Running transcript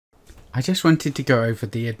I just wanted to go over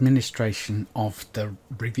the administration of the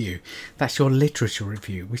review. That's your literature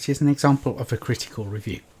review, which is an example of a critical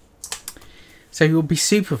review. So you'll be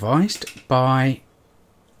supervised by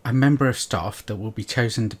a member of staff that will be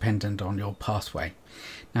chosen dependent on your pathway.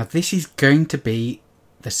 Now this is going to be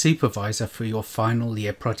the supervisor for your final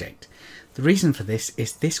year project. The reason for this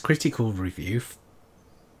is this critical review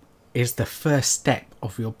is the first step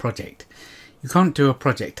of your project. You can't do a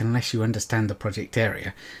project unless you understand the project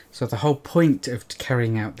area. So the whole point of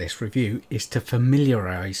carrying out this review is to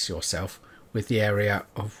familiarise yourself with the area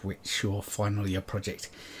of which your final year project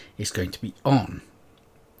is going to be on.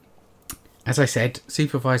 As I said,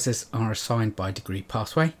 supervisors are assigned by degree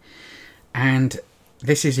pathway, and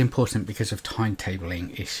this is important because of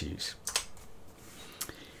timetabling issues.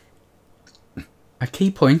 A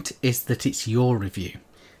key point is that it's your review.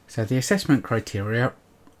 So the assessment criteria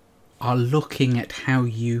are looking at how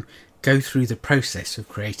you go through the process of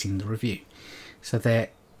creating the review. So they're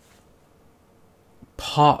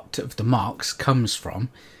part of the marks comes from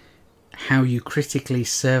how you critically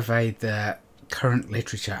survey the current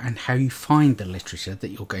literature and how you find the literature that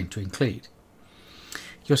you're going to include.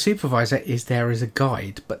 Your supervisor is there as a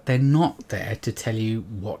guide, but they're not there to tell you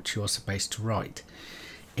what you're supposed to write.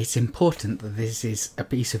 It's important that this is a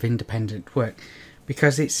piece of independent work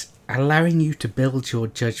because it's allowing you to build your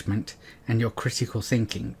judgment and your critical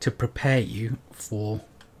thinking to prepare you for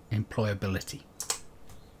employability.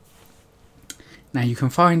 Now you can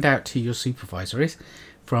find out who your supervisor is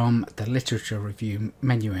from the literature review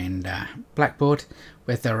menu in Blackboard,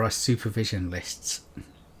 where there are supervision lists.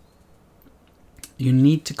 You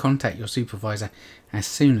need to contact your supervisor as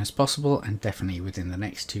soon as possible, and definitely within the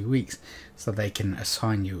next 2 weeks, so they can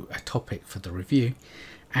assign you a topic for the review,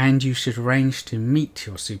 and you should arrange to meet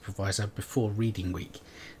your supervisor before reading week.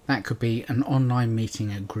 That could be an online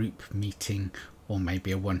meeting, a group meeting, or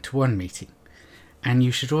maybe a one-to-one meeting. And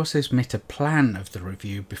you should also submit a plan of the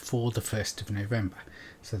review before the 1st of November,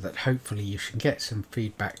 so that hopefully you should get some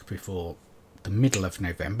feedback before the middle of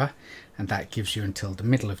November, and that gives you until the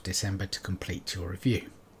middle of December to complete your review.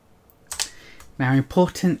 Now,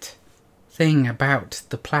 important thing about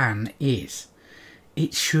the plan is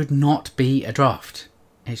it should not be a draft.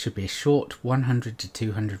 It should be a short 100 to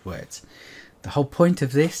 200 words. The whole point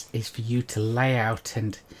of this is for you to lay out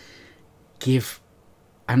and give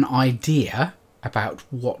an idea about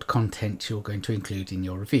what content you're going to include in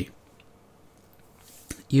your review.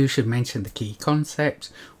 You should mention the key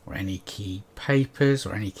concepts or any key papers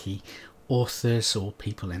or any key authors or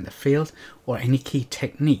people in the field or any key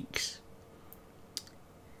techniques.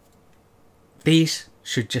 These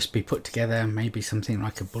should just be put together, maybe something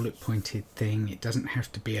like a bullet pointed thing. It doesn't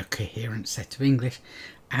have to be a coherent set of English,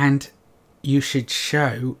 and you should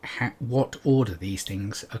show what order these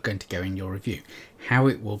things are going to go in your review, how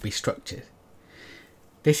it will be structured.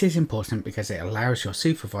 This is important because it allows your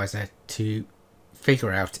supervisor to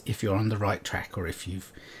figure out if you're on the right track or if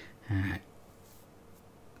you've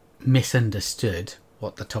misunderstood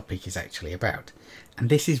what the topic is actually about. And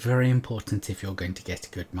this is very important if you're going to get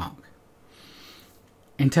a good mark.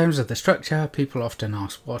 In terms of the structure, people often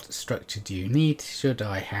ask, what structure do you need? Should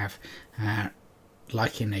I have,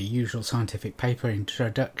 like in a usual scientific paper,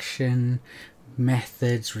 introduction,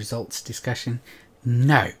 methods, results, discussion?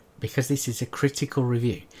 No, because this is a critical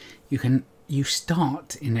review. You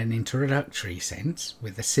start in an introductory sense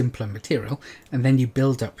with a simpler material, and then you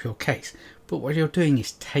build up your case. But what you're doing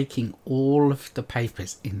is taking all of the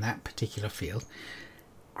papers in that particular field,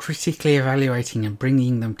 critically evaluating and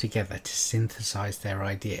bringing them together to synthesize their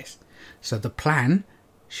ideas. So the plan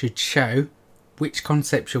should show which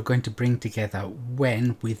concepts you're going to bring together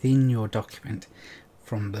when within your document,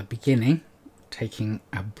 from the beginning, taking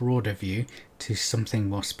a broader view, to something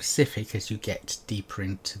more specific as you get deeper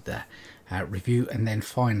into the review, and then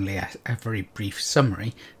finally a very brief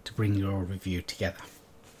summary to bring your review together.